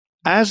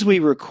As we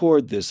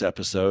record this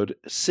episode,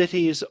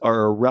 cities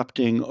are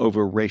erupting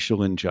over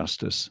racial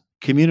injustice,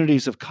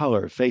 communities of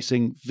color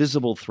facing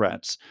visible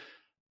threats.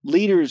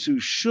 Leaders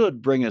who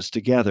should bring us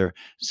together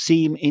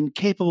seem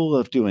incapable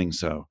of doing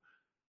so.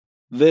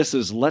 This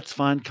is Let's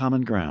Find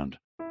Common Ground.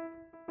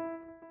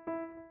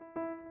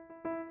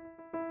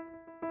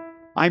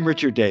 I'm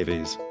Richard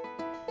Davies.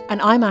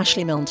 And I'm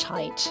Ashley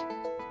Milne-Tyte.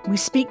 We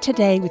speak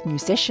today with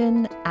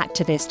musician,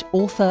 activist,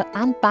 author,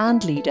 and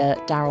band leader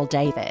Daryl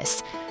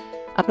Davis,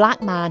 a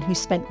black man who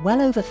spent well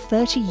over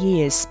 30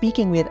 years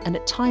speaking with and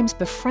at times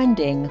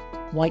befriending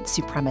white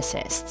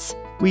supremacists.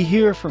 We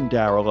hear from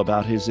Daryl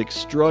about his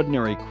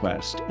extraordinary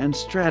quest and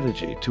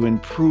strategy to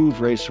improve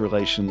race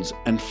relations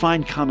and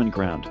find common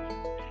ground.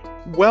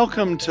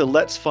 Welcome to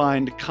Let's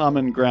Find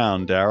Common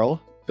Ground, Daryl.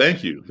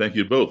 Thank you. Thank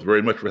you both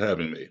very much for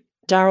having me.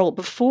 Daryl,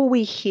 before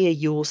we hear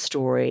your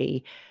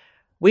story,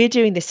 we're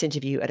doing this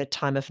interview at a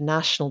time of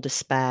national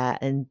despair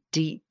and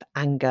deep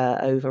anger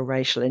over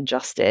racial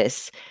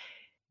injustice.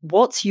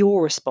 What's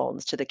your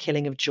response to the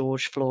killing of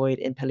George Floyd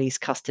in police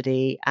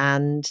custody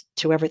and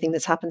to everything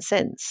that's happened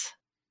since?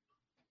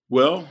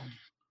 Well,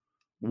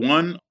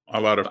 one,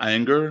 a lot of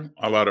anger,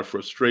 a lot of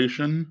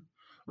frustration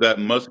that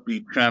must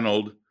be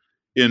channeled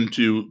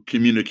into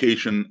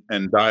communication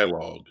and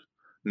dialogue,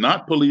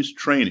 not police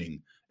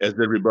training, as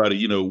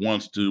everybody,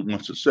 wants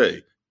to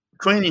say.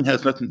 Training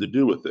has nothing to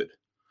do with it.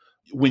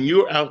 When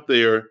you're out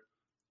there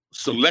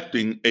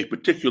selecting a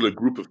particular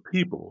group of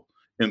people,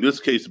 in this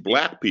case,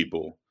 Black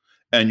people,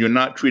 and you're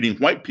not treating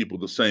white people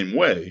the same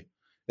way,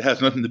 it has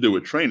nothing to do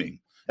with training.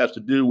 It has to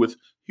do with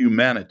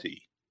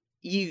humanity.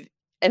 You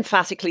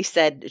emphatically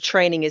said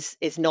training is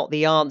not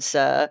the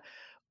answer.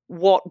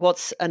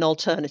 What's an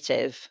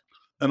alternative?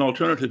 An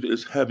alternative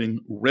is having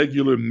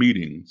regular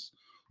meetings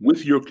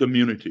with your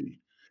community,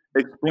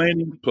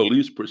 explaining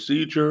police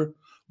procedure,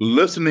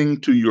 listening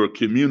to your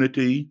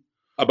community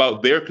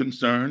about their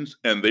concerns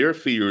and their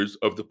fears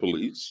of the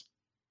police.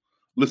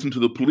 Listen to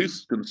the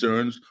police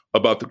concerns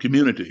about the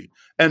community.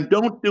 And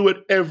don't do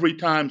it every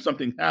time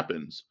something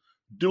happens.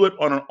 Do it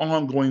on an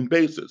ongoing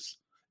basis.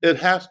 It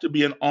has to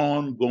be an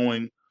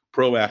ongoing,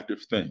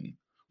 proactive thing.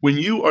 When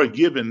you are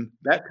given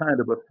that kind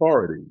of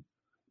authority,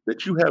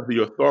 that you have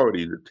the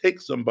authority to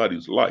take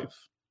somebody's life,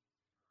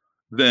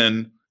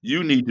 then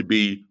you need to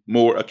be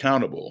more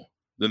accountable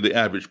than the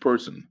average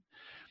person.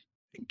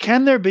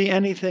 Can there be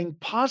anything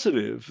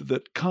positive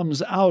that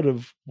comes out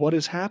of what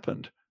has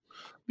happened?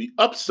 The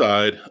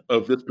upside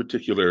of this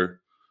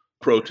particular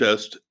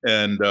protest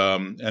and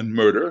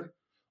murder,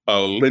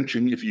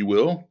 lynching, if you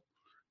will,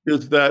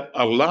 is that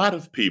a lot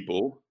of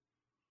people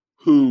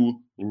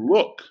who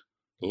look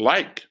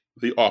like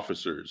the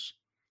officers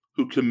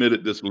who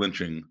committed this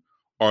lynching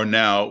are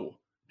now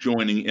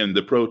joining in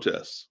the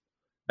protests.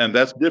 And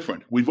that's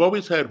different. We've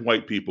always had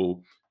white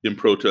people in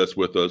protest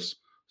with us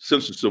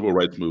since the civil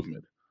rights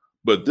movement.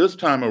 But this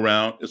time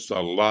around, it's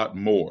a lot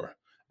more.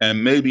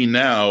 And maybe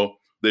now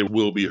they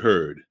will be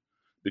heard.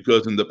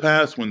 Because in the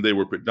past, when they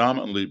were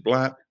predominantly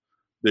Black,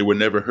 they were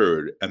never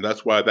heard. And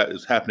that's why that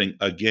is happening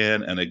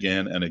again and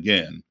again and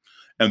again.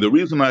 And the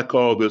reason I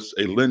call this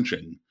a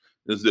lynching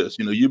is this.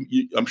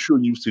 I'm sure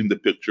you've seen the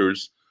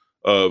pictures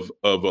of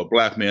a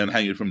Black man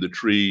hanging from the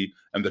tree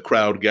and the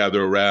crowd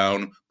gather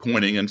around,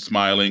 pointing and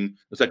smiling.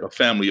 It's like a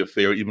family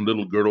affair. Even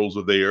little girls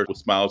are there with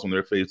smiles on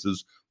their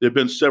faces. There have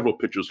been several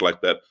pictures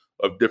like that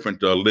of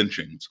different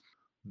lynchings.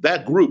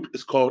 That group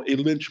is called a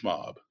lynch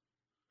mob.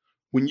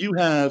 When you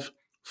have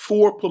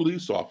 4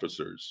 police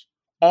officers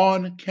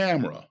on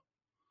camera,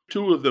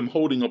 2 of them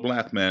holding a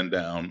Black man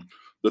down,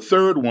 the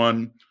third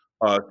one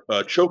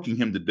choking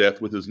him to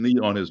death with his knee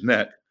on his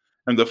neck,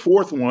 and the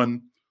fourth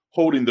one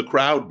holding the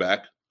crowd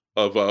back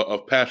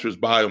of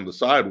passersby on the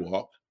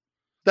sidewalk,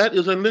 that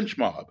is a lynch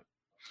mob,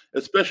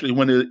 especially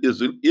when it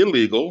is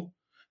illegal.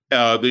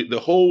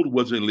 The hold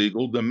was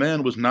illegal. The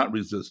man was not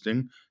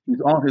resisting. He's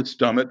on his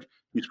stomach.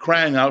 He's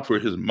crying out for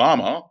his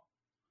mama,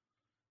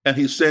 and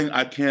he's saying,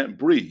 "I can't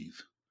breathe."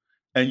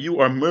 And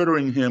you are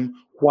murdering him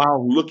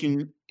while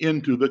looking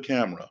into the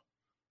camera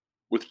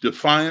with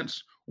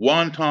defiance,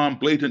 wanton,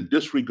 blatant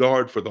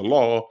disregard for the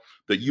law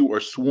that you are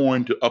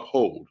sworn to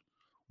uphold.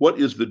 What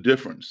is the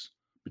difference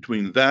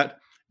between that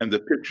and the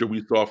picture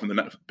we saw from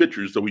the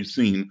pictures that we've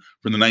seen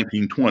from the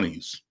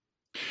 1920s?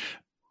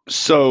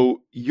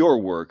 So your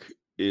work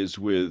is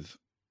with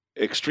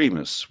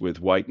extremists,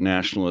 with white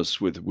nationalists,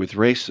 with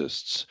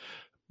racists.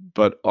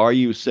 But are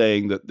you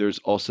saying that there's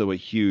also a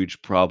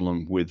huge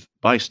problem with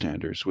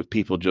bystanders, with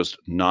people just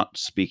not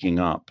speaking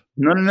up?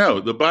 No.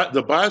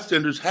 The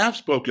bystanders have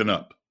spoken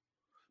up.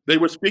 They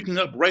were speaking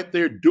up right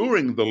there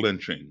during the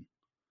lynching,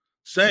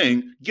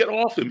 saying, "Get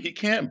off him. He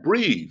can't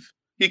breathe.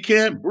 He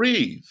can't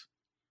breathe."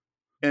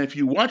 And if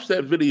you watch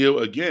that video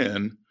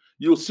again,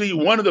 you'll see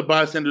one of the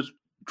bystanders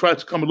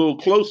tries to come a little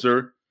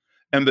closer,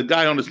 and the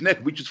guy on his neck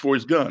reaches for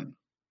his gun.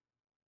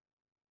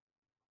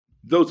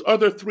 Those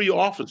other 3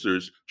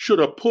 officers should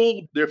have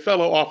pulled their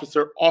fellow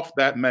officer off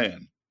that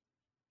man.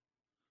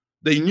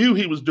 They knew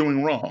he was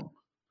doing wrong.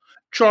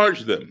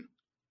 Charge them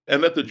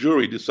and let the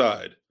jury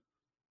decide.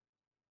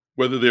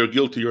 whether they're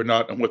guilty or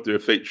not and what their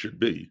fate should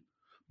be.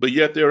 But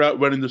yet they're out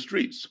running the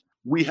streets.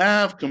 We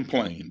have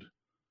complained.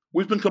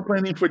 We've been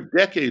complaining for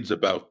decades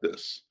about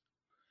this,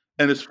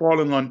 and it's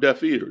falling on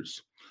deaf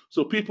ears.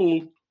 So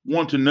people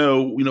want to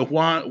know,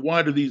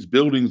 why do these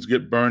buildings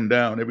get burned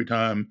down every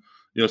time,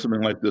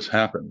 something like this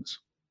happens?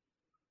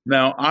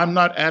 Now, I'm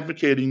not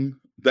advocating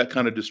that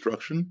kind of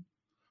destruction.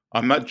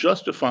 I'm not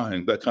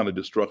justifying that kind of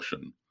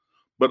destruction,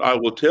 but I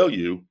will tell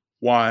you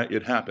why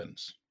it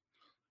happens.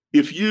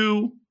 If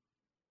you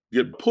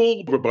get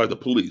pulled over by the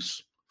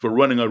police for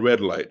running a red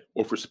light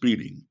or for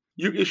speeding,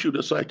 you're issued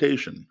a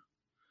citation.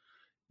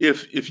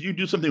 If you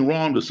do something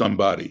wrong to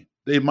somebody,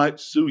 they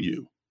might sue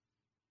you.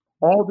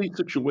 All these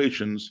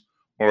situations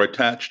are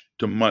attached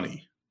to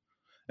money.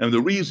 And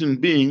the reason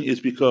being is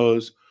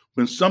because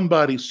when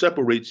somebody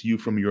separates you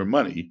from your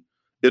money,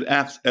 it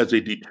acts as a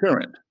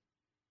deterrent.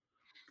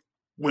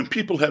 When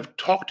people have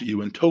talked to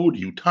you and told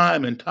you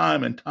time and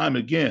time and time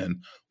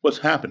again what's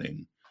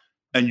happening,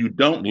 and you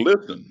don't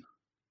listen,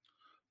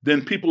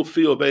 then people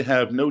feel they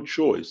have no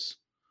choice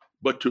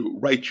but to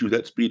write you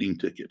that speeding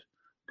ticket,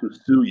 to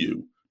sue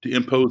you, to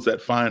impose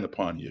that fine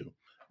upon you.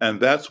 And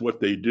that's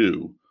what they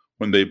do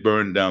when they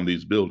burn down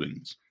these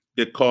buildings.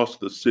 It costs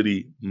the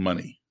city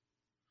money.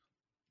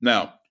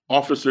 Now,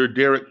 Officer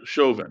Derek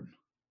Chauvin,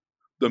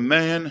 the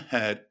man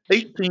had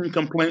 18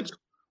 complaints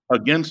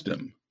against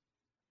him.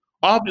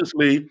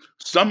 Obviously,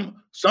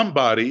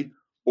 somebody,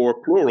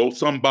 or plural,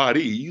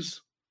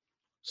 somebodies,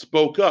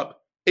 spoke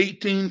up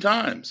 18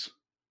 times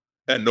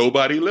and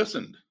nobody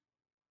listened,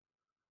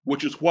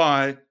 which is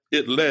why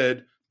it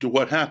led to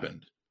what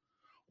happened.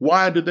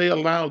 Why did they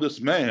allow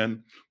this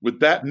man with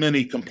that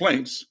many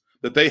complaints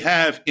that they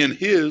have in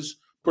his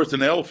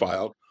personnel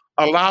file,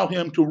 allow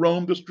him to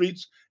roam the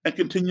streets and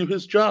continue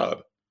his job?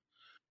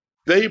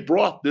 They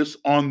brought this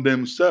on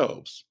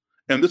themselves.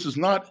 And this is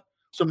not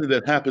something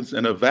that happens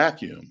in a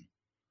vacuum.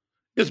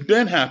 It's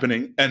been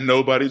happening and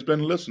nobody's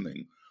been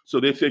listening. So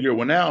they figure,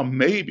 well, now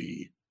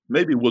maybe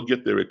we'll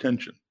get their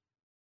attention.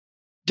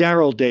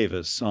 Daryl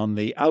Davis on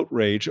the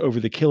outrage over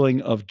the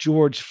killing of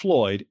George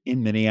Floyd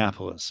in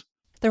Minneapolis.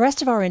 The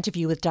rest of our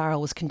interview with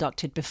Daryl was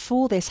conducted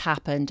before this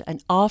happened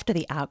and after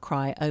the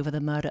outcry over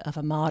the murder of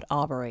Ahmaud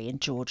Arbery in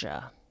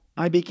Georgia.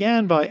 I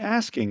began by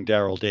asking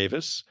Daryl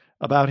Davis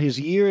about his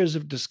years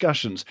of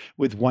discussions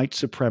with white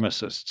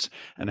supremacists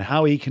and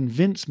how he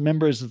convinced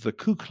members of the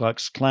Ku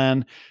Klux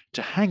Klan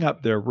to hang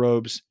up their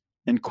robes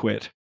and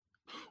quit.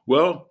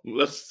 Well,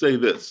 let's say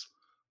this.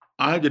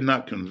 I did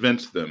not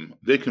convince them.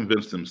 They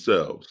convinced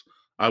themselves.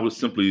 I was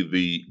simply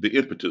the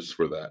impetus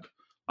for that.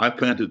 I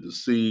planted the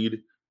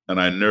seed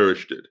and I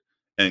nourished it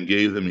and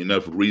gave them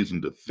enough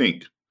reason to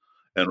think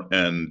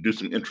and do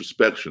some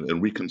introspection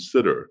and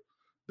reconsider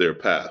their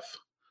path.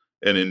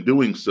 And in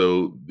doing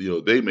so,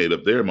 they made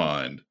up their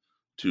mind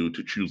to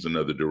choose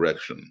another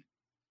direction.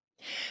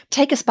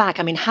 Take us back.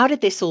 I mean, how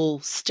did this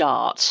all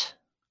start?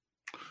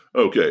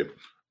 Okay.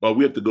 Well,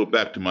 we have to go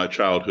back to my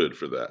childhood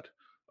for that.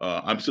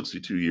 I'm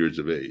 62 years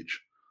of age,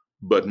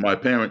 but my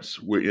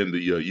parents were in the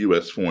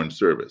U.S. Foreign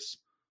Service.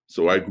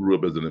 So I grew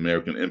up as an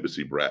American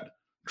embassy brat,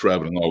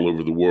 traveling all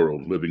over the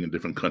world, living in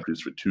different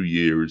countries for 2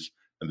 years,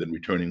 and then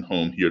returning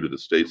home here to the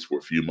States for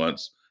a few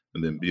months,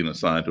 and then being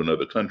assigned to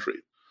another country.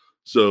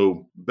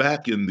 So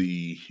back in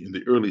the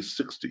early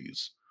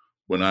 60s,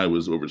 when I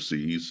was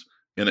overseas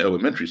in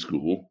elementary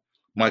school,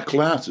 my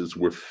classes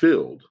were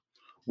filled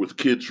with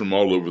kids from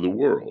all over the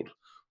world.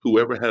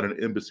 Whoever had an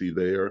embassy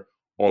there,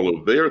 all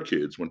of their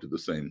kids went to the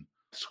same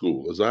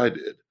school as I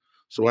did.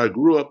 So I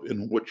grew up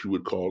in what you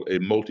would call a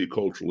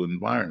multicultural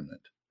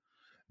environment.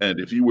 And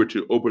if you were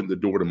to open the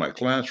door to my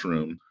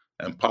classroom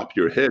and pop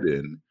your head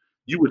in,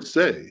 you would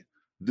say,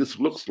 this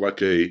looks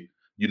like a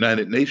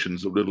United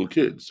Nations of little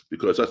kids,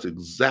 because that's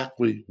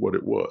exactly what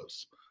it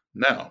was.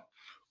 Now,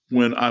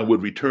 when I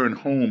would return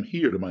home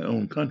here to my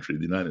own country,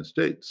 the United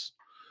States,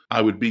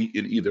 I would be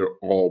in either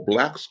all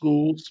Black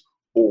schools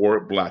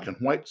or Black and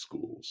white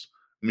schools,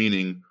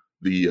 meaning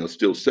the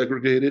still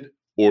segregated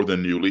or the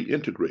newly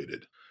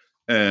integrated.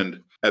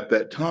 And at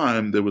that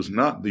time, there was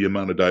not the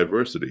amount of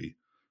diversity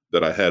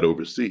that I had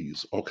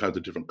overseas, all kinds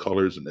of different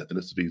colors and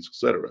ethnicities, et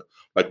cetera,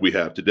 like we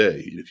have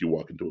today if you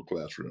walk into a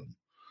classroom.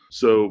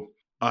 So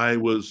I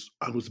was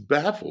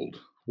baffled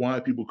why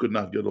people could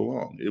not get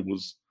along. It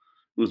was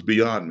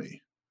beyond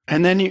me.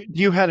 And then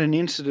you had an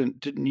incident,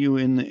 didn't you,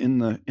 in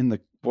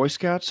the Boy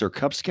Scouts or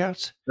Cub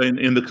Scouts?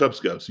 In the Cub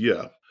Scouts,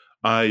 yeah.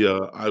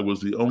 I was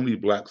the only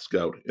Black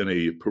Scout in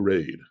a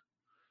parade,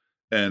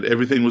 and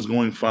everything was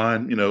going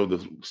fine.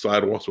 The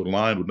sidewalks were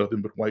lined with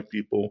nothing but white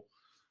people,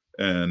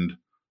 and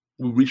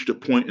we reached a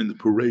point in the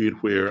parade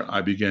where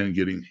I began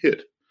getting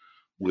hit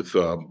with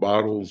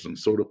bottles and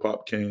soda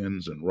pop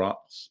cans and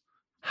rocks.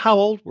 How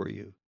old were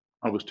you?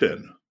 I was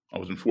 10. I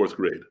was in 4th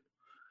grade.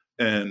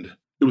 And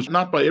it was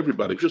not by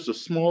everybody, just a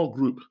small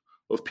group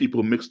of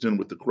people mixed in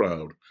with the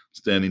crowd,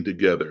 standing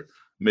together,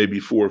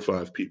 maybe 4 or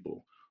 5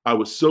 people. I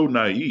was so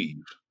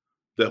naive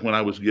that when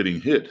I was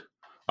getting hit,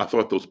 I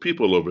thought those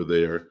people over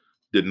there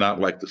did not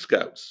like the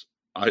Scouts.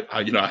 I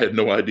had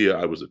no idea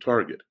I was a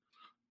target.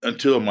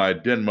 until my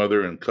den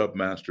mother and cub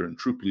master and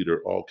troop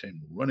leader all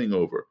came running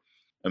over,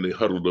 and they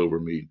huddled over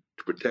me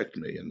to protect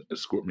me and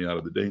escort me out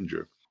of the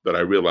danger, that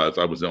I realized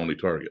I was the only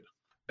target.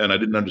 And I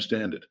didn't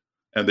understand it.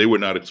 And they were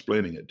not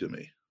explaining it to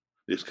me.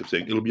 They just kept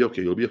saying, it'll be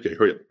okay,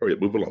 hurry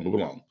up, move along, move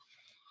along.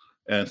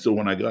 And so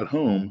when I got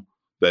home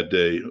that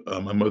day,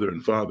 my mother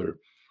and father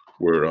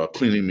were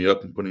cleaning me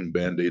up and putting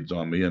Band-Aids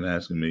on me and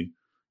asking me,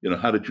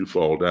 how did you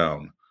fall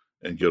down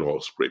and get all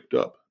scraped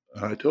up?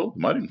 And I told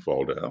them I didn't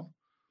fall down.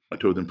 I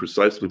told them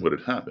precisely what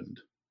had happened.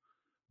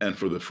 And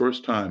for the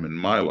first time in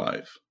my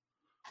life,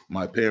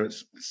 my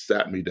parents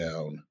sat me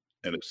down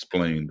and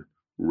explained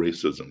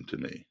racism to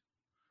me.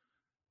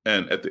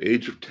 And at the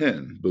age of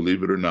 10,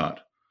 believe it or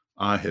not,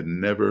 I had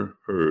never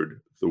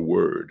heard the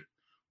word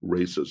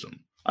racism.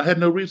 I had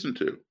no reason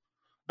to.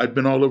 I'd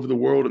been all over the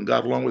world and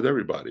got along with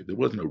everybody. There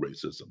was no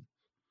racism.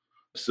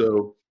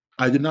 So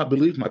I did not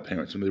believe my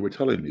parents when they were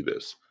telling me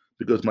this,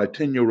 because my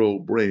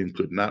 10-year-old brain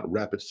could not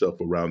wrap itself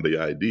around the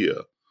idea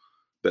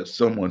that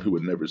someone who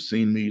had never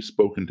seen me,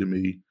 spoken to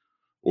me,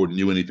 or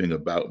knew anything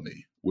about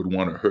me would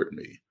want to hurt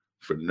me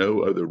for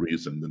no other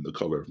reason than the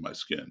color of my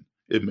skin.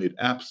 It made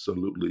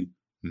absolutely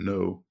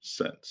no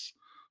sense.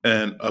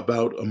 And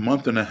about a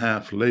month and a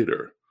half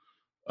later,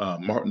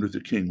 Martin Luther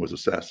King was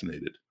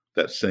assassinated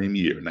that same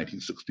year,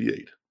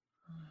 1968.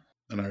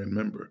 And I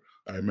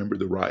remember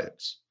the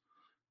riots.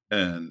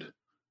 And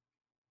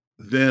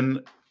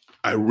then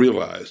I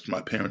realized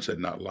my parents had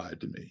not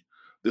lied to me.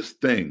 This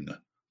thing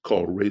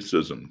called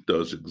racism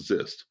does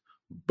exist.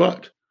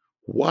 But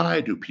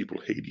why do people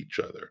hate each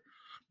other?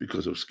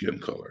 Because of skin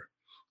color.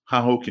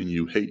 How can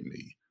you hate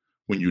me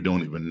when you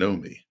don't even know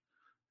me?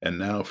 And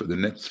now for the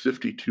next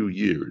 52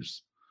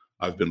 years,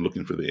 I've been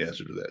looking for the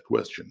answer to that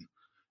question.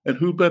 And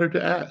who better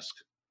to ask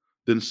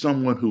than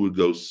someone who would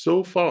go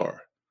so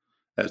far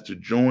as to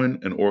join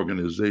an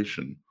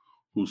organization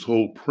whose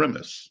whole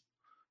premise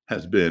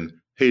has been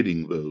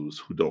hating those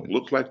who don't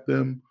look like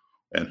them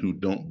and who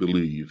don't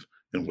believe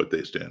in what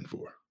they stand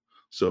for.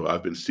 So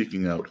I've been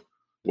seeking out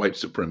white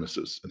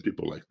supremacists and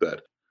people like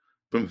that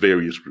from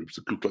various groups,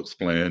 the Ku Klux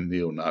Klan,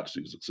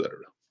 neo-Nazis, etc.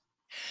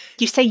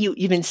 You say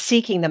you've been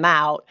seeking them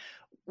out.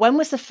 When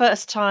was the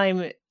first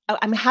time?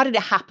 I mean, how did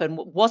it happen?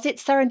 Was it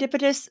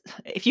serendipitous,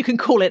 if you can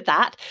call it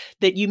that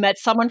you met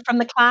someone from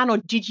the Klan, or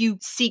did you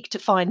seek to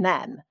find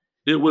them?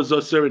 It was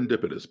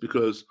serendipitous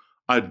because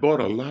I'd bought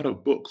a lot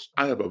of books.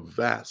 I have a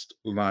vast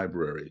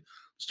library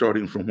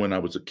starting from when I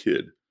was a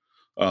kid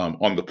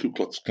on the Ku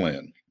Klux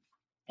Klan,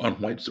 on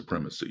white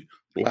supremacy,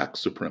 black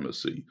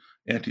supremacy,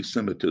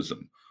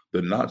 anti-Semitism,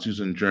 the Nazis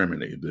in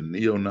Germany, the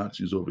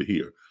neo-Nazis over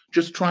here,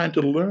 just trying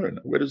to learn,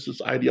 where does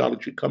this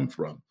ideology come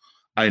from?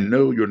 I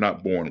know you're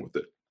not born with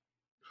it.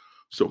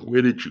 So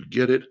where did you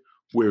get it?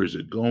 Where is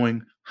it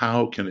going?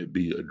 How can it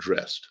be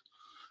addressed?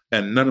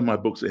 And none of my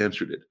books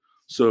answered it.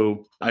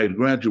 So I had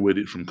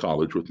graduated from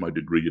college with my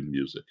degree in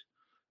music,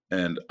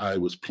 and I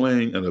was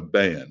playing in a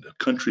band.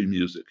 Country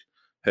music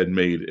had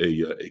made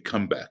a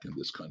comeback in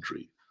this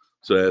country.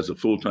 So as a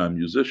full-time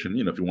musician,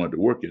 if you wanted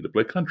to work, you had to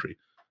play country.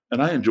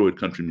 And I enjoyed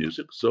country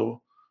music,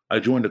 so I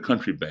joined a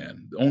country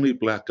band, the only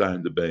black guy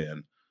in the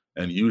band,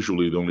 and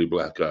usually the only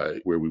black guy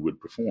where we would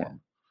perform.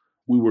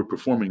 We were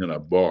performing in a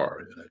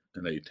bar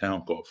in a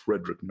town called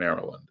Frederick,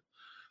 Maryland.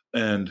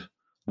 And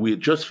we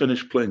had just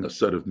finished playing a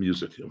set of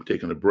music and we're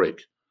taking a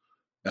break.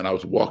 And I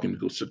was walking to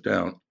go sit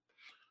down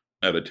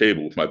at a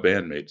table with my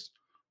bandmates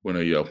when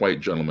a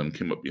white gentleman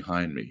came up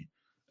behind me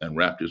and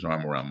wrapped his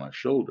arm around my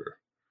shoulder.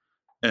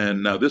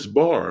 And now this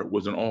bar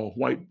was an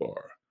all-white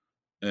bar.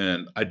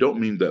 And I don't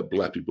mean that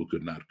black people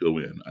could not go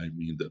in. I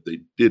mean that they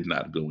did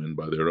not go in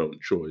by their own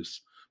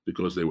choice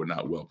because they were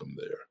not welcome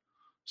there.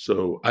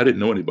 So I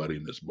didn't know anybody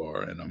in this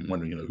bar, and I'm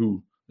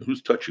wondering,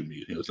 who's touching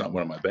me? It's not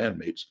one of my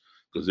bandmates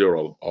because they're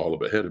all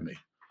up ahead of me.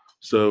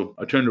 So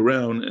I turned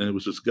around, and it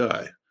was this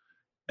guy,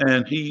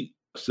 and he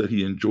said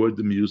he enjoyed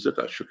the music.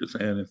 I shook his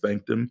hand and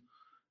thanked him,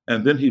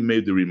 and then he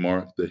made the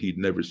remark that he'd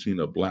never seen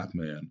a black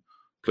man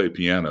play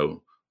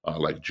piano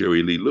like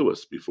Jerry Lee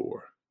Lewis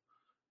before.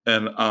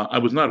 And I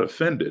was not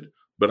offended,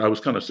 but I was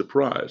kind of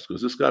surprised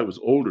because this guy was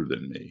older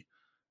than me.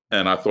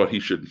 And I thought he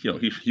should,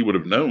 he would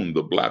have known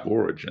the black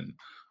origin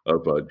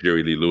of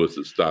Jerry Lee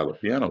Lewis's style of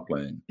piano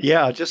playing.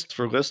 Yeah, just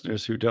for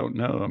listeners who don't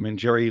know, I mean,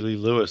 Jerry Lee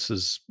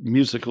Lewis's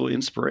musical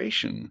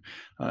inspiration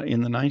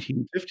in the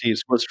 1950s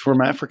was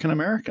from African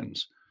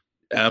Americans.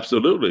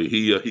 Absolutely.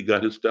 He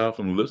got his style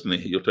from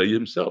listening. He'll tell you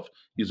himself.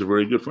 He's a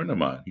very good friend of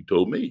mine. He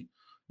told me,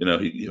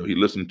 he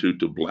listened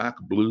to black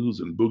blues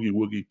and boogie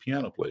woogie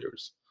piano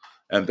players.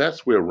 And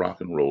that's where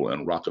rock and roll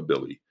and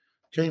rockabilly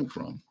came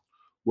from.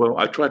 Well,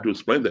 I tried to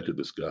explain that to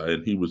this guy,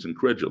 and he was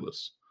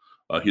incredulous.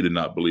 He did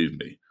not believe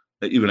me.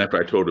 Even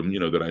after I told him,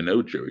 that I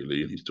know Jerry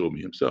Lee, and he's told me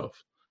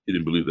himself. He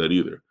didn't believe that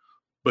either.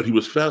 But he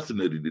was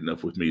fascinated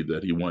enough with me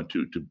that he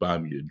wanted to buy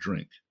me a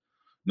drink.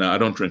 Now, I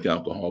don't drink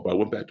alcohol, but I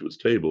went back to his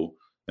table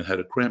and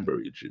had a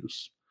cranberry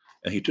juice.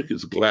 And he took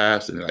his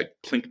glass and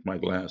clinked my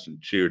glass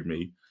and cheered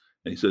me.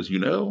 And he says,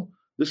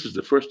 this is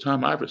the first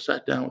time I ever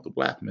sat down with a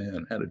black man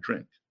and had a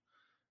drink.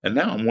 And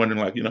now I'm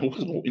wondering,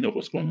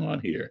 what's going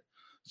on here?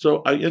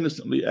 So I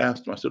innocently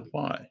asked him, I said,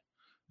 why?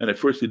 And at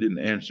first he didn't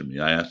answer me.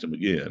 I asked him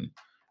again.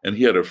 And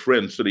he had a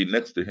friend sitting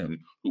next to him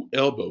who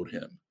elbowed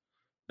him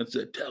and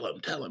said, tell him,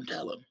 tell him,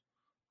 tell him.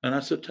 And I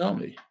said, tell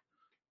me.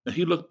 And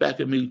he looked back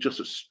at me just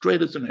as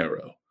straight as an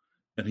arrow.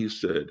 And he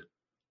said,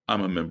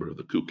 I'm a member of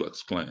the Ku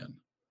Klux Klan.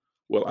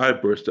 Well, I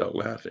burst out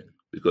laughing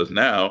because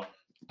now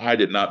I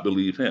did not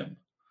believe him.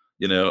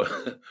 You know,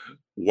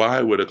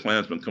 why would a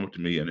Klansman come up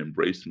to me and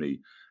embrace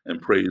me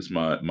and praise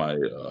my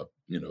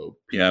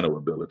piano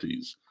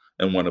abilities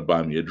and want to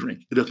buy me a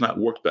drink? It does not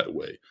work that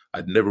way.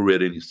 I'd never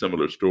read any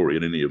similar story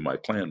in any of my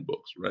Klan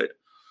books, right?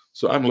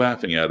 So I'm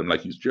laughing at him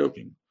like he's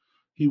joking.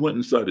 He went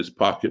inside his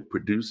pocket,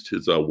 produced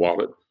his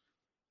wallet,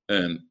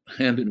 and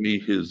handed me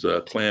his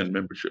Klan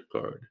membership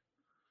card.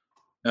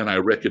 And I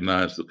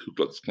recognized the Ku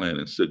Klux Klan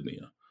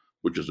insignia,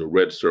 which is a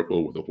red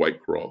circle with a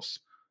white cross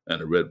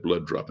and a red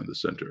blood drop in the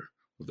center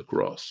of the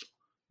cross.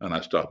 And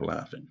I stopped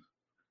laughing.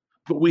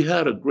 But we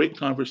had a great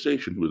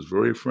conversation. He was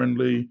very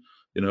friendly,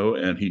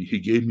 and he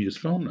gave me his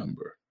phone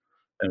number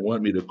and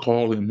wanted me to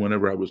call him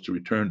whenever I was to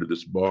return to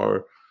this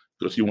bar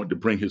because he wanted to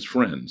bring his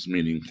friends,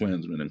 meaning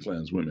Klansmen and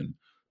Klanswomen,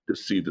 to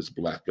see this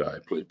black guy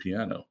play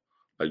piano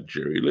like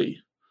Jerry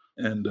Lee.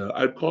 And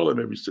I'd call him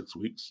every 6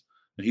 weeks,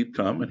 and he'd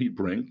come and he'd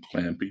bring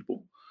Klan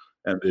people,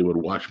 and they would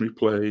watch me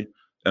play.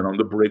 And on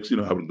the breaks,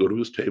 I would go to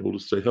his table to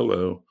say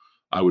hello.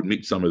 I would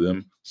meet some of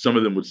them. Some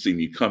of them would see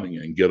me coming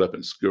and get up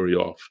and scurry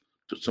off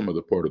to some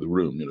other part of the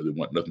room. They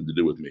want nothing to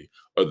do with me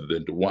other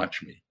than to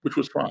watch me, which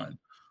was fine.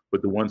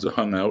 But the ones that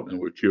hung out and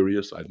were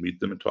curious, I'd meet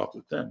them and talk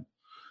with them.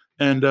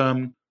 And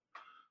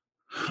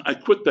I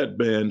quit that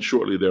band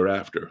shortly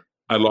thereafter.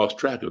 I lost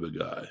track of the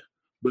guy.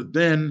 But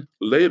then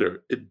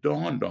later, it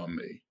dawned on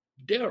me,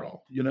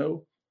 Daryl,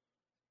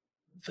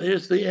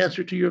 there's the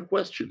answer to your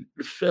question.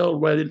 It fell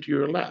right into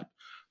your lap.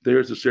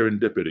 There's the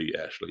serendipity,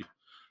 Ashley.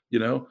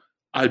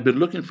 I've been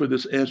looking for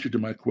this answer to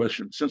my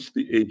question since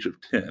the age of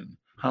 10.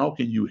 How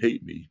can you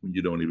hate me when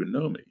you don't even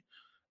know me?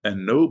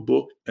 And no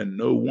book and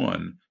no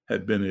one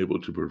had been able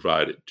to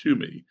provide it to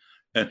me.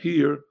 And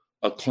here,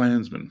 a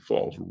Klansman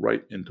falls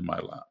right into my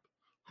lap.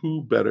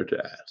 Who better to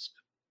ask?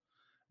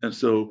 And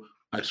so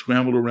I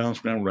scrambled around,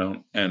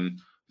 and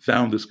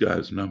found this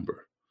guy's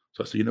number.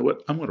 So I said, you know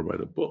what? I'm going to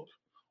write a book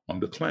on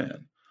the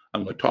Klan.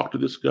 I'm going to talk to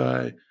this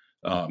guy,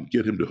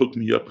 get him to hook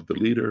me up with the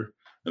leader,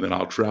 and then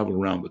I'll travel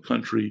around the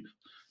country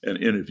and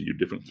interview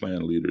different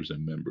Klan leaders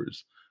and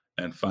members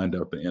and find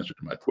out the answer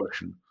to my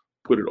question,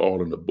 put it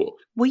all in a book.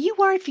 Were you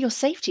worried for your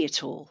safety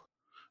at all?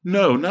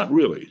 No, not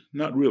really.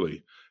 Not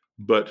really.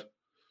 But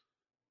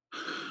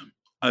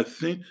I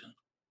think,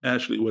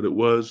 Ashley, what it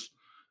was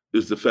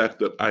is the fact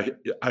that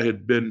I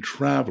had been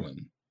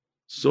traveling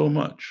so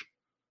much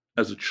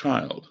as a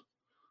child,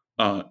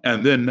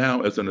 and then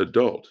now as an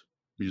adult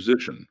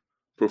musician,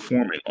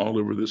 performing all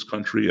over this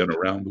country and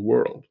around the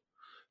world.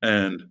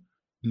 And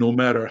no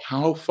matter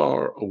how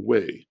far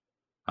away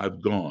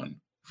I've gone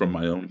from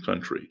my own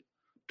country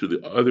to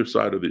the other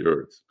side of the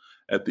earth,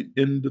 at the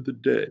end of the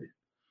day,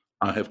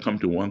 I have come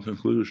to one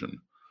conclusion,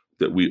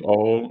 that we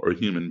all are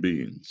human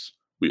beings.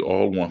 We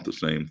all want the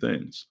same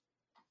things.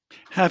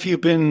 Have you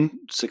been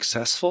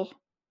successful?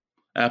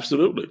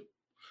 Absolutely.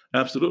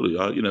 Absolutely.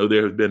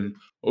 There have been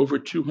over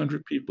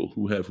 200 people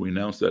who have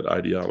renounced that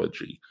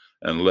ideology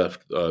and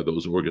left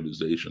those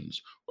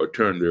organizations or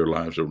turned their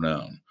lives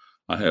around.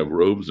 I have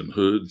robes and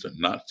hoods and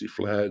Nazi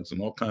flags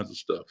and all kinds of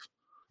stuff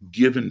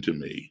given to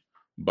me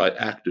by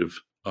active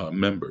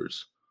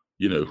members,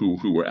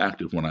 who were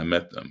active when I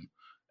met them.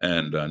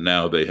 And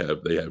now they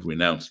have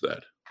renounced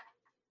that.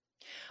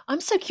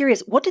 I'm so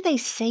curious, what do they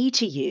say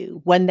to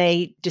you when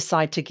they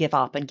decide to give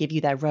up and give you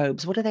their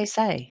robes? What do they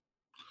say?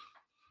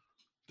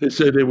 They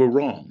say they were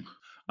wrong.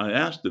 I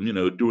asked them,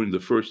 during the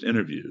first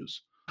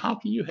interviews, how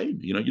can you hate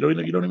me? You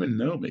don't even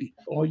know me.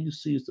 All you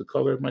see is the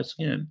color of my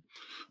skin.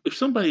 If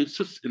somebody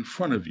sits in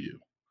front of you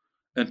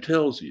and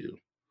tells you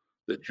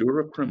that you're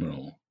a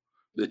criminal,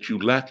 that you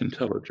lack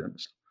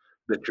intelligence,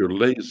 that you're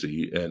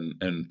lazy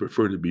and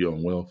prefer to be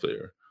on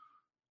welfare,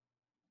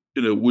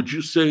 would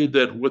you say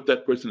that what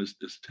that person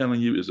is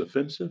telling you is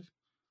offensive?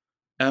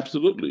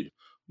 Absolutely.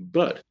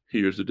 But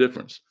here's the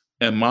difference.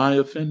 Am I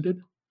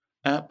offended?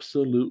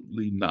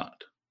 Absolutely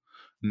not.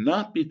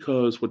 Not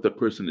because what the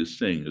person is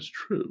saying is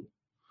true,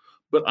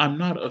 but I'm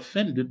not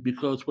offended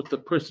because what the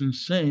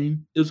person's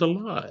saying is a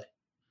lie.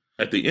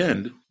 At the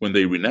end, when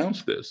they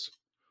renounce this,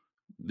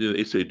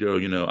 they say,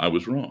 Daryl, I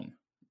was wrong.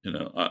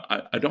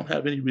 I don't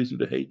have any reason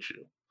to hate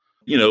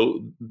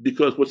you.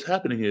 Because what's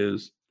happening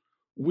is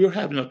we're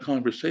having a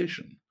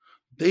conversation.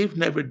 They've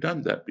never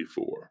done that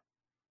before.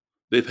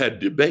 They've had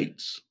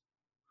debates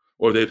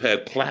or they've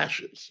had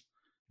clashes.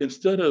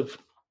 Instead of,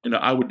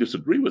 I would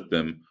disagree with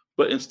them,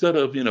 but instead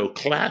of,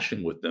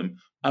 clashing with them,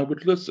 I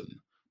would listen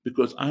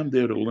because I'm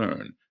there to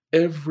learn.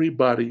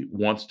 Everybody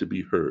wants to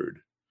be heard.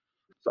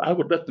 So I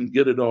would let them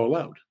get it all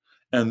out.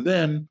 And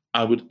then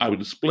I would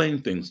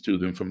explain things to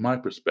them from my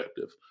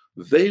perspective.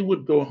 They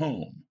would go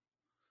home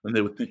and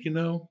they would think,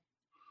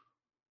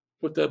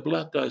 what that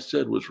black guy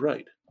said was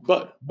right.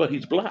 But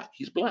he's black.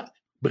 He's black.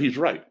 But he's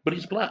right. But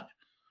he's black.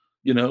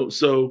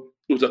 So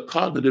it was a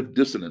cognitive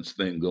dissonance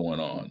thing going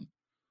on.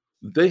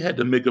 They had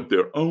to make up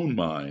their own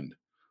mind.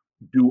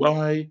 Do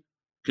I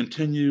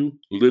continue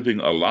living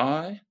a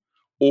lie,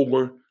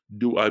 or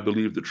do I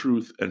believe the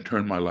truth and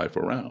turn my life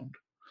around?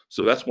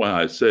 So that's why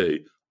I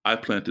say I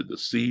planted the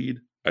seed,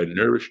 I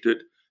nourished it,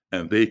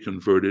 and they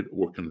converted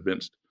or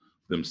convinced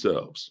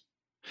themselves.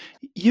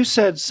 You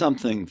said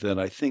something that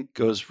I think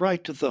goes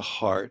right to the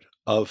heart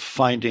of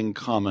finding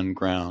common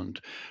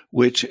ground,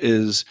 which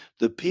is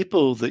the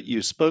people that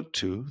you spoke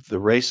to, the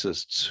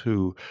racists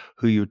who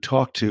you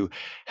talked to,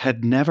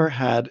 had never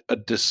had a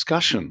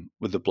discussion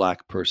with a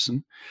Black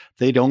person.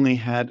 They'd only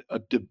had a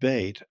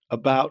debate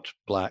about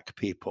Black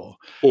people.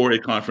 Or a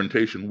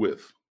confrontation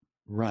with.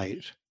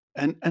 Right.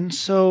 And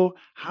so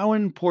how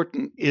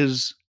important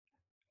is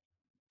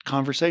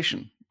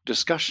conversation,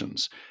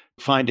 discussions,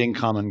 finding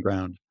common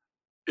ground?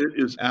 It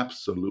is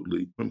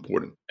absolutely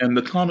important. And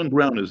the common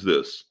ground is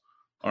this.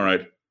 All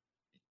right.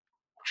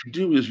 What you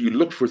do is you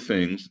look for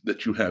things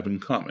that you have in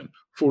common.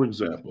 For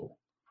example,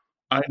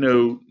 I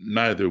know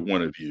neither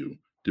one of you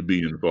to be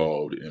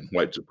involved in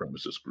white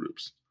supremacist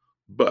groups.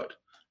 But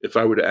if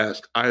I were to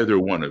ask either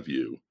one of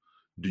you,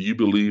 do you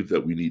believe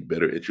that we need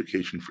better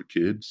education for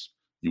kids?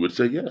 You would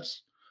say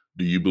yes.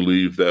 Do you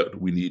believe that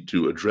we need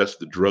to address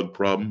the drug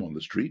problem on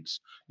the streets?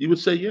 You would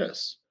say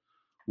yes.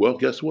 Well,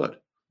 guess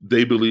what?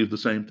 They believe the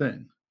same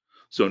thing.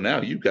 So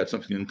now you've got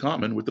something in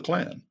common with the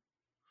Klan.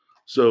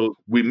 So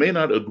we may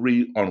not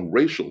agree on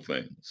racial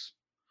things,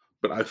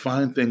 but I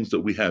find things that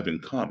we have in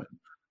common.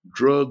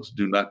 Drugs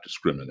do not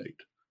discriminate.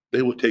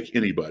 They will take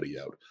anybody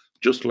out,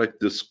 just like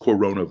this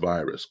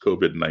coronavirus,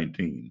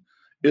 COVID-19.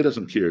 It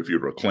doesn't care if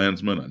you're a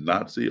Klansman, a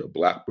Nazi, a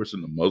Black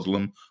person, a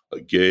Muslim, a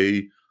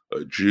gay,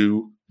 a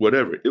Jew,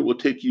 whatever. It will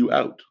take you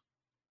out.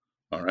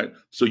 All right.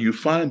 So you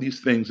find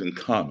these things in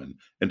common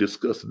and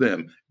discuss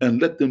them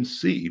and let them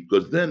see,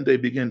 because then they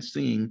begin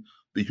seeing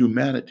the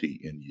humanity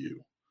in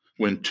you.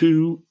 When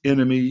two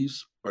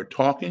enemies are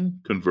talking,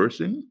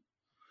 conversing,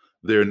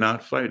 they're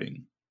not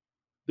fighting.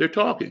 They're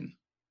talking.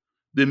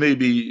 They may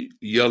be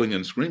yelling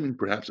and screaming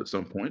perhaps at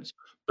some points,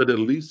 but at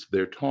least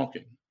they're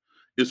talking.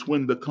 It's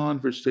when the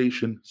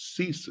conversation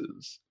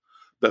ceases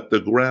that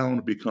the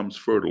ground becomes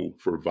fertile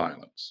for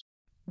violence.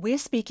 We're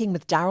speaking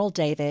with Daryl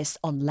Davis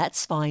on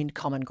Let's Find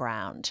Common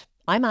Ground.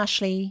 I'm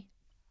Ashley.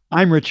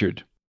 I'm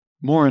Richard.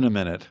 More in a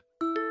minute.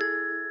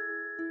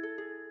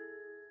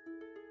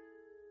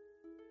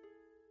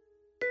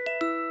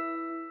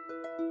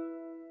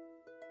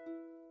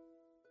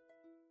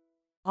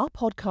 Our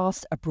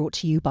podcasts are brought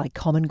to you by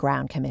Common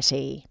Ground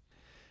Committee.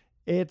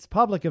 Its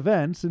public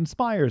events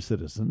inspire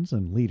citizens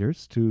and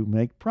leaders to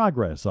make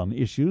progress on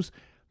issues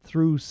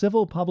through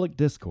civil public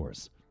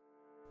discourse.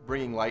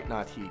 Bringing light,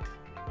 not heat,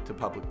 to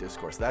public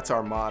discourse. That's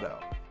our motto.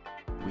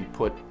 We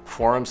put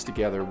forums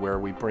together where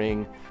we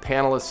bring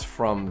panelists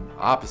from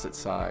opposite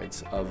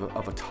sides of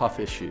a tough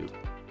issue.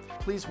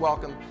 Please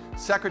welcome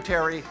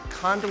Secretary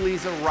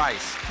Condoleezza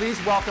Rice. Please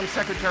welcome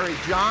Secretary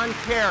John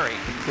Kerry.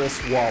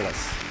 Chris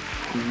Wallace.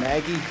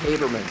 Maggie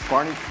Haberman.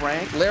 Barney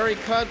Frank. Larry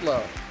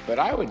Kudlow. But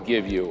I would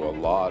give you a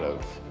lot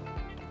of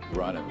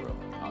running room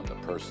on the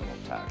personal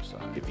tax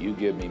side. If you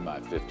give me my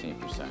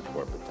 15%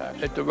 corporate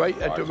tax with the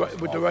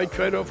right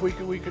trade-off, we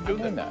could do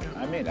that.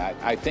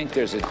 I think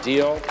there's a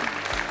deal.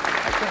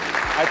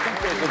 I think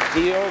there's a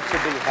deal to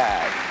be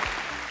had.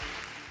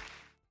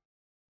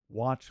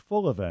 Watch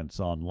full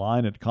events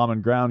online at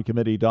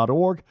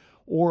commongroundcommittee.org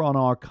or on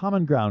our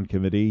Common Ground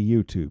Committee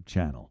YouTube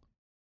channel.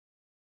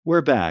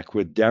 We're back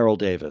with Daryl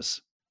Davis.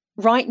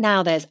 Right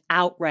now, there's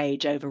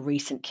outrage over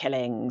recent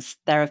killings.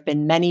 There have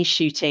been many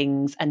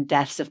shootings and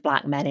deaths of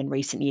Black men in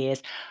recent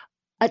years.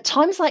 At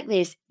times like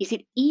this, is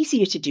it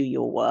easier to do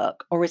your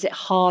work, or is it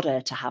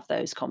harder to have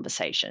those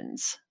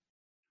conversations?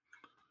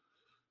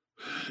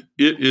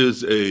 It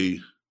is a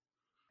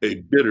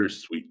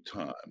bittersweet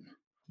time.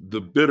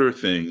 The bitter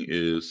thing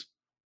is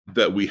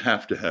that we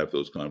have to have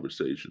those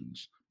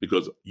conversations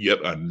because yet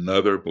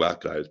another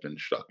Black guy has been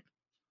shot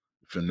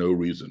for no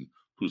reason,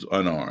 who's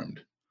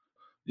unarmed.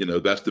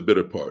 That's the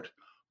bitter part.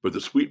 But the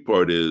sweet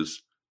part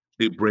is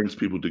it brings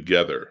people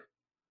together,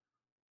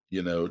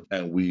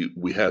 and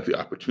we have the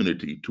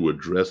opportunity to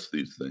address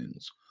these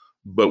things.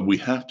 But we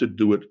have to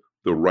do it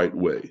the right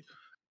way.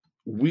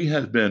 We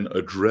have been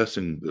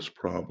addressing this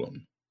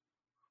problem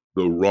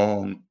the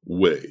wrong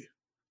way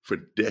for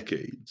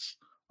decades,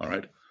 all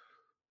right?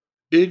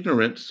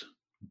 Ignorance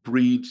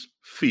breeds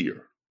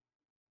fear.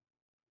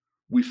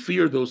 We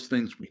fear those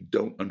things we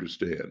don't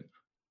understand.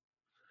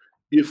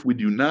 If we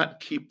do not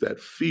keep that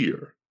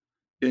fear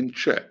in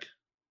check,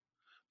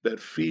 that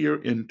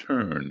fear in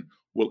turn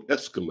will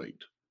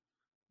escalate.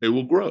 It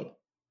will grow,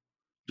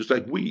 just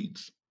like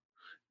weeds.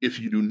 If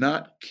you do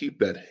not keep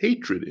that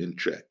hatred in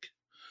check,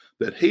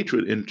 that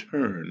hatred in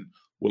turn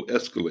will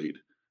escalate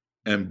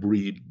and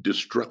breed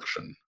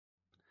destruction.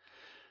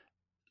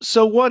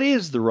 So what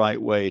is the right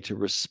way to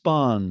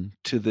respond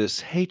to this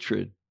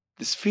hatred,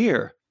 this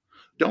fear?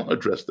 Don't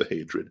address the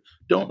hatred.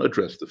 Don't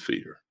address the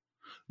fear.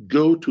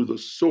 Go to the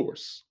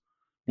source.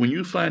 When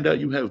you find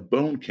out you have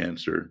bone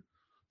cancer,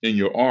 in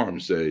your arm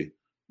say,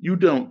 you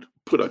don't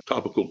put a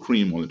topical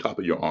cream on the top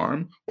of your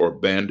arm or a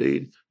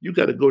Band-Aid. You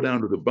got to go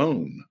down to the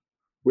bone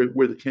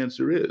where the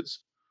cancer is.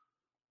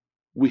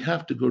 We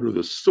have to go to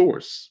the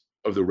source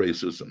of the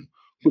racism,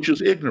 which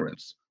is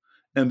ignorance.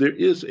 And there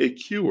is a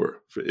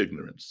cure for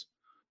ignorance.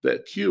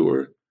 That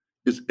cure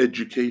is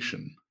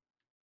education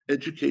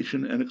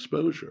and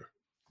exposure.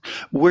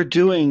 We're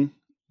doing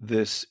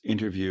this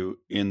interview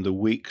in the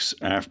weeks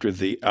after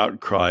the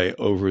outcry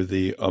over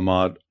the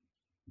Ahmaud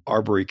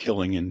Arbery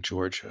killing in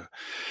Georgia.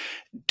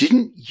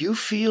 Didn't you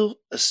feel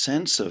a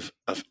sense of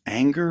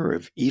anger,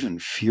 of even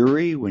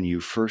fury when you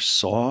first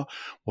saw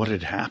what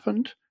had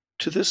happened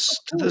to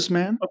this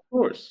man? Of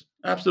course,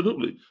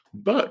 absolutely.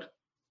 But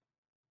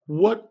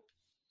what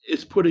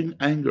is putting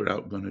anger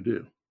out going to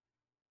do?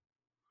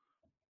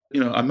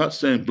 I'm not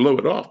saying blow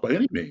it off by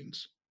any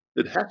means.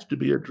 It has to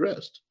be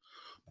addressed.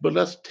 But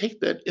let's take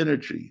that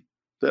energy,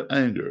 that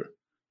anger,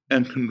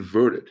 and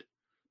convert it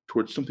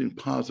towards something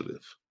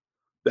positive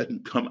that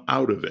can come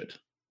out of it.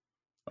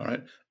 All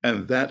right.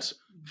 And that's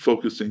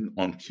focusing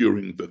on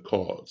curing the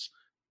cause,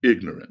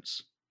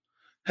 ignorance.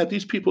 Had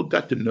these people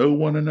got to know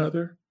one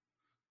another,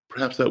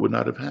 perhaps that would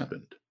not have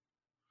happened.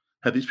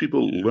 Had these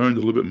people learned a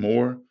little bit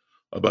more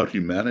about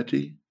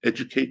humanity,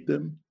 educate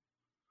them,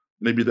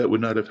 maybe that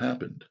would not have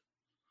happened.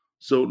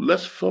 So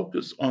let's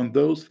focus on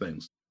those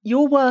things.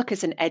 Your work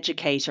as an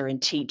educator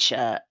and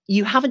teacher,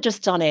 you haven't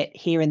just done it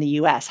here in the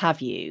US,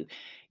 have you?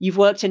 You've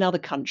worked in other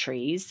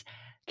countries.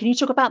 Can you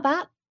talk about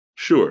that?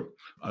 Sure.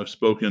 I've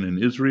spoken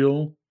in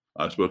Israel.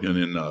 I've spoken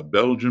in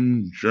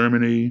Belgium,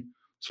 Germany,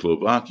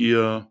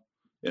 Slovakia,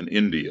 and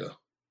India.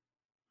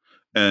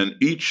 And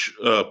each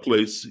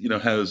place,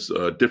 has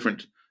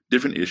different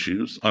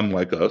issues,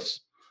 unlike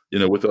us.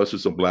 With us,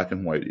 it's a black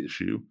and white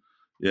issue.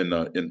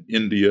 In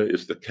India,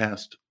 it's the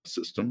caste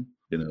system,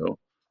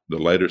 the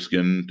lighter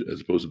skinned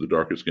as opposed to the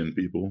darker skinned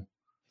people.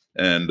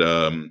 And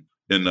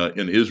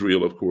in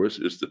Israel, of course,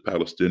 it's the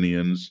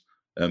Palestinians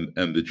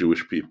and the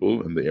Jewish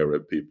people and the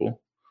Arab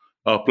people.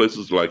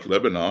 Places like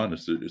Lebanon,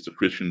 it's the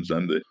Christians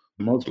and the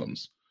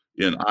Muslims.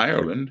 In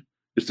Ireland,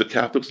 it's the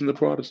Catholics and the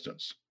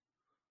Protestants.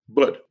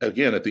 But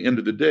again, at the end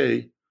of the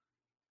day,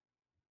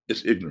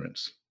 it's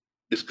ignorance.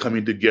 It's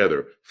coming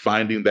together,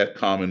 finding that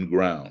common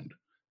ground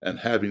and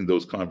having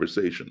those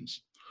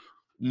conversations.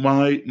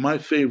 My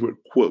favorite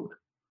quote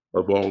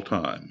of all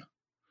time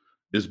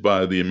is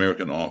by the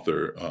American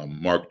author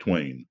Mark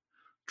Twain.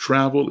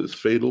 Travel is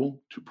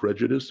fatal to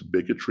prejudice,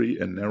 bigotry,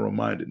 and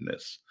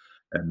narrow-mindedness,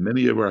 and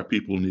many of our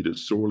people need it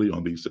sorely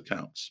on these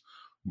accounts.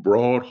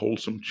 Broad,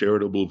 wholesome,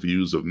 charitable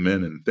views of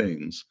men and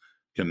things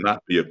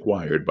cannot be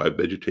acquired by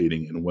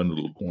vegetating in one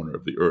little corner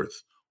of the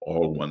earth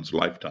all one's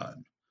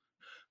lifetime.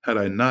 Had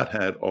I not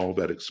had all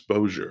that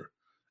exposure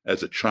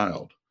as a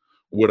child,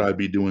 would I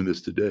be doing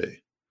this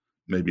today?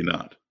 Maybe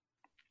not.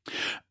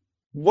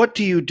 What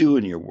do you do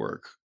in your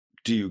work?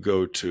 Do you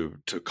go to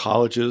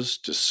colleges,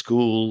 to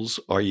schools?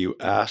 Are you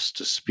asked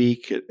to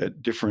speak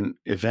at different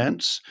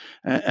events?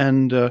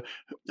 And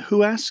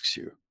who asks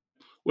you?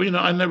 Well,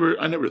 I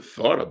never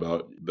thought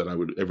about that I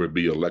would ever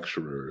be a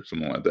lecturer or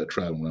something like that,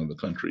 traveling around the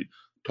country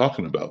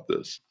talking about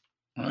this.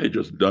 I had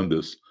just done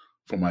this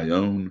for my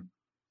own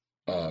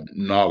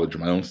knowledge,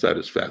 my own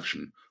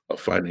satisfaction of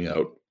finding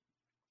out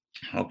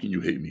how can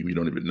you hate me if you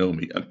don't even know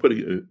me, and putting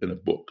it in a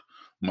book.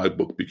 My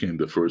book became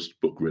the first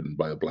book written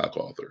by a Black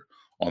author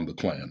on the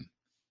Klan.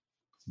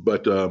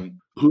 But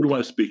who do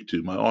I speak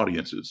to? My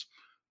audiences.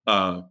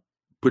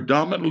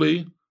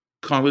 Predominantly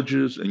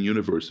colleges and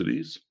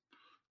universities.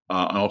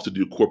 I also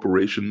do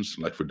corporations,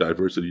 like for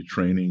diversity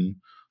training,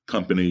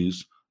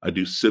 companies. I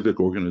do civic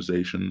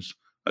organizations.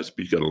 I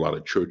speak at a lot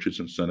of churches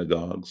and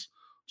synagogues,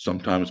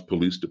 sometimes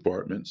police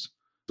departments.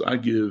 I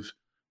give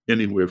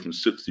anywhere from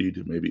 60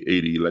 to maybe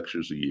 80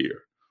 lectures a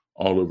year,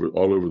 all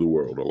over the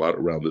world, a lot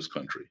around this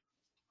country.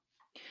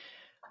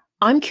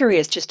 I'm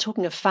curious, just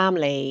talking of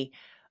family,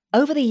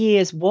 over the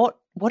years, what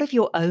have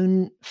your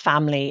own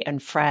family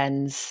and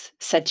friends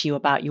said to you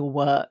about your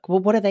work? Well,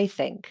 what do they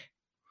think?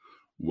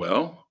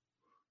 Well,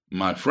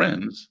 my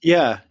friends.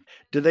 Yeah.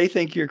 Do they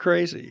think you're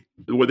crazy?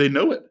 Well, they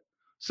know it.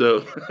 So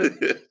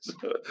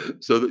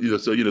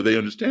they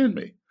understand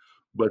me.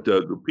 But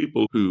the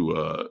people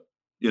who,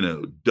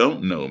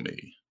 don't know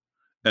me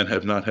and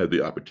have not had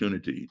the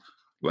opportunity,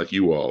 like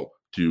you all,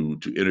 to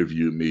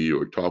interview me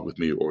or talk with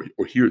me or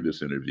hear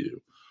this interview,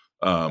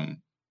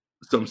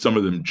 some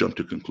of them jump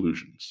to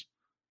conclusions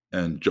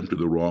and jump to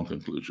the wrong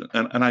conclusion.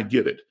 And I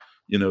get it.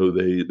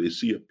 They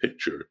see a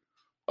picture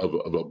of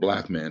a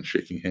Black man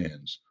shaking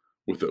hands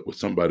with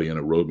somebody in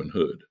a robe and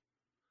hood.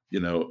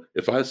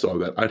 If I saw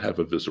that, I'd have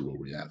a visceral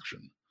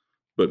reaction.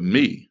 But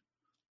me,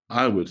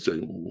 I would say,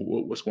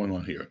 what's going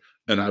on here?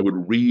 And I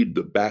would read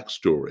the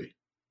backstory.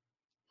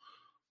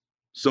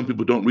 Some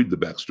people don't read the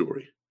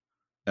backstory,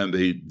 and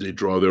they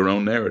draw their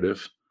own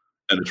narrative,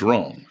 and it's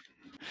wrong.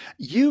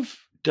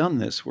 You've done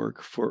this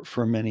work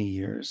for many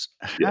years.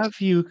 Yes.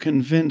 Have you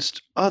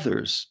convinced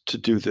others to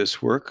do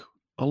this work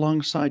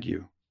alongside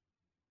you?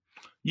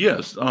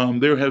 Yes,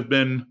 there have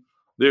been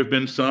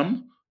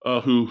some.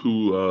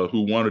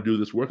 who want to do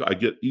this work. I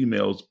get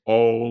emails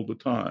all the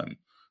time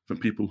from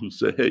people who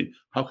say, "Hey,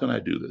 how can I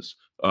do this?"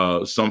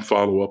 Some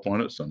follow up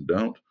on it, some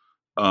don't.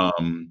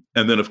 And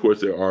then, of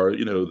course, there are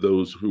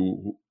those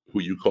who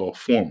you call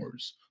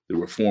formers. They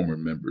were former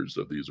members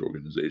of these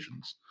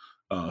organizations.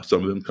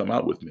 Some of them come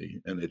out with me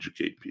and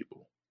educate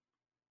people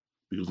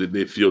because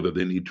they feel that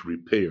they need to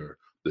repair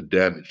the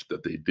damage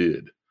that they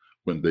did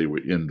when they were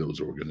in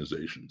those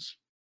organizations.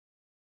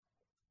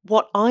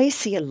 What I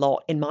see a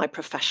lot in my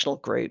professional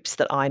groups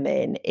that I'm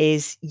in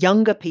is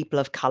younger people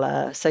of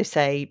color, so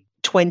say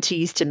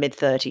 20s to mid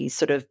 30s,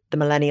 sort of the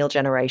millennial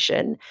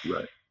generation.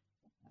 Right.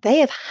 They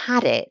have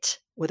had it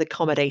with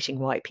accommodating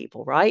white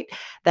people, right?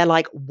 They're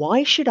like,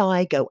 why should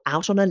I go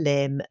out on a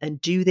limb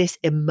and do this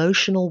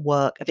emotional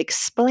work of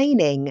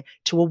explaining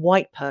to a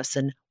white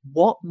person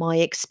what my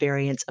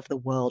experience of the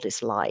world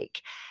is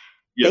like?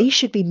 Yeah. They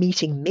should be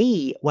meeting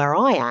me where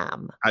I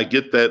am. I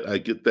get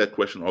that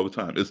question all the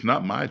time. It's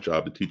not my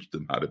job to teach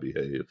them how to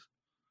behave.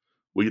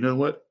 Well, you know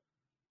what?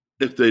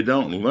 If they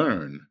don't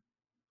learn,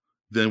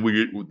 then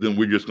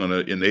we're just going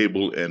to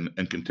enable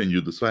and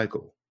continue the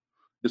cycle.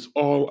 It's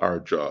all our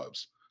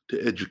jobs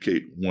to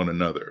educate one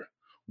another.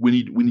 We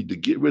need to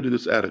get rid of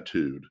this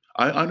attitude.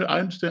 I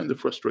understand the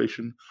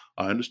frustration.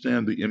 I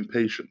understand the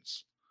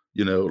impatience.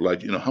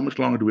 How much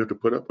longer do we have to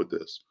put up with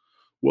this?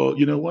 Well,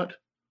 you know what?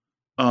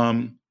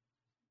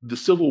 The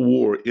Civil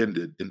War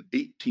ended in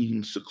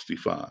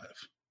 1865,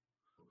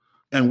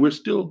 and we're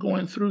still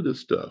going through this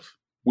stuff.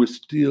 We're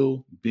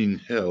still being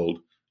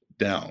held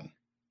down.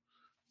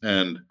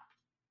 And,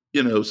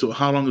 so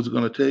how long is it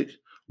going to take?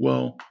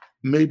 Well,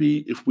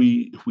 maybe if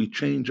we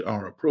change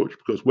our approach,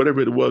 because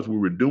whatever it was we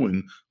were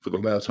doing for the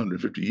last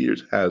 150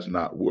 years has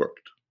not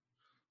worked.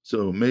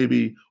 So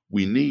maybe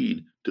we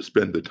need to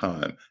spend the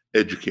time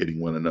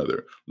educating one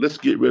another. Let's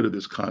get rid of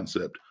this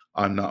concept,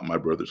 I'm not my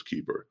brother's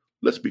keeper.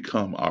 Let's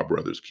become our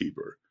brother's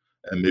keeper,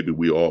 and maybe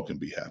we all can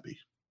be happy.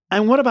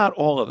 And what about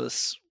all of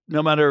us?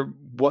 No matter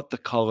what the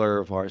color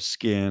of our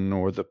skin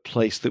or the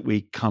place that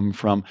we come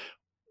from,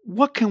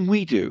 what can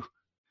we do?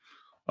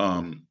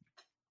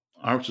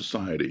 Our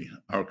society,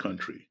 our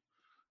country,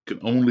 can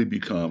only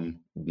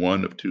become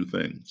one of two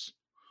things.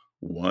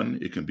 One,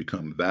 it can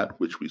become that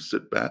which we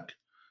sit back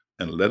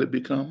and let it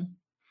become,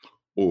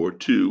 or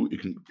two,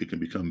 it can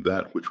become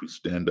that which we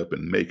stand up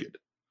and make it.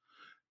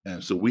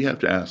 And so we have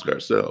to ask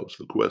ourselves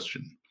the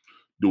question,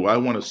 do I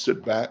want to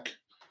sit back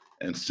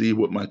and see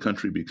what my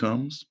country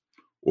becomes,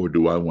 or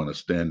do I want to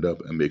stand up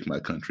and make my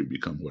country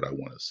become what I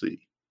want to see?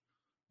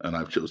 And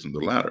I've chosen the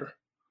latter.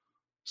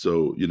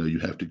 So, you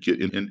have to get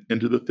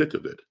into the thick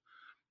of it.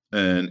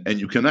 And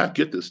you cannot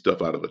get this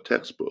stuff out of a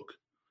textbook.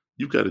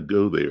 You've got to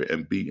go there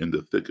and be in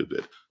the thick of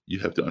it. You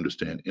have to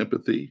understand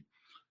empathy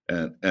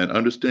and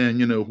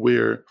understand,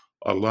 where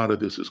a lot of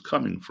this is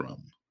coming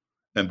from,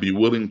 and be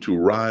willing to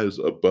rise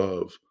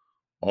above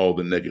all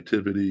the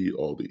negativity,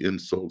 all the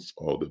insults,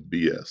 all the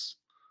BS.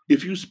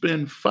 If you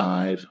spend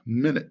 5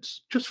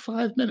 minutes, just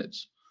 5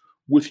 minutes,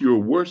 with your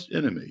worst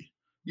enemy,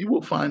 you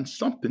will find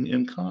something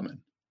in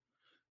common.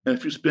 And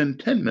if you spend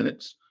 10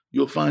 minutes,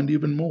 you'll find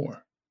even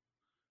more.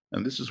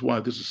 And this is why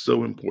this is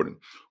so important.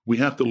 We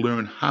have to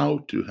learn how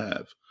to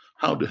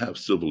have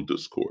civil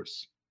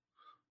discourse,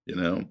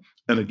 And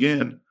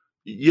again,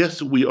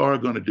 yes, we are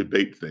going to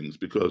debate things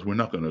because we're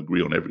not going to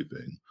agree on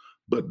everything.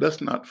 But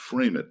let's not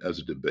frame it as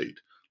a debate.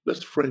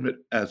 Let's frame it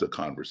as a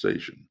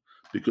conversation.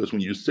 Because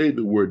when you say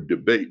the word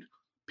debate,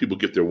 people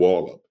get their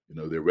wall up.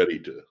 They're ready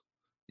to,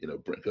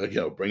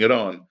 bring it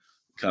on,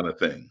 kind of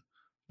thing.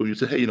 But you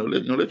say, hey,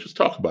 let's just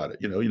talk about it.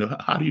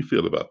 How do you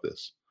feel about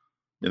this?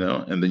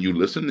 And then you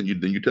listen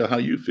and then you tell how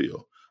you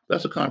feel.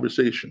 That's a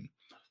conversation.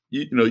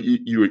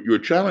 You're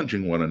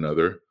challenging one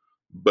another,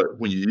 but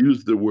when you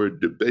use the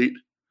word debate,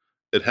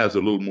 it has a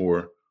little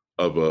more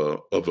of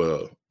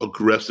a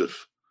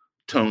aggressive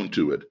tone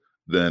to it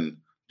than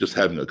just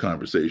having a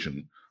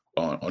conversation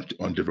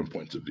on different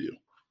points of view.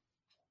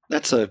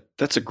 That's a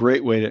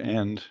great way to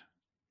end.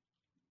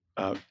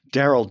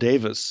 Daryl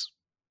Davis,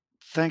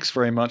 thanks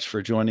very much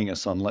for joining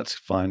us on Let's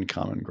Find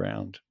Common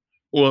Ground.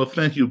 Well,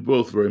 thank you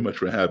both very much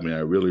for having me. I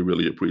really,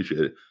 really appreciate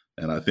it.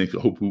 And I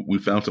hope we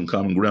found some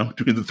common ground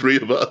between the three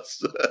of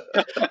us.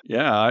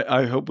 Yeah,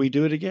 I hope we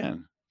do it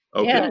again.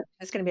 Okay. Yeah,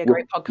 it's going to be a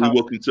great podcast. We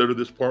will consider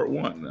this part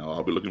 1. Now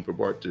I'll be looking for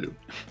part 2.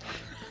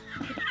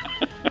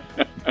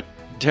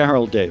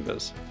 Daryl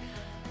Davis.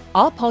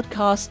 Our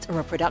podcasts are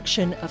a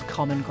production of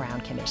Common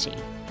Ground Committee.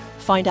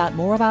 Find out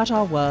more about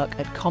our work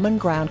at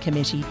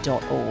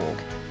commongroundcommittee.org.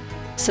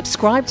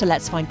 Subscribe to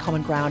Let's Find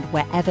Common Ground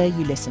wherever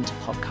you listen to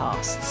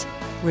podcasts.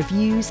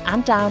 Reviews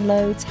and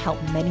downloads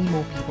help many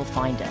more people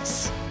find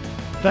us.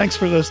 Thanks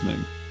for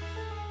listening.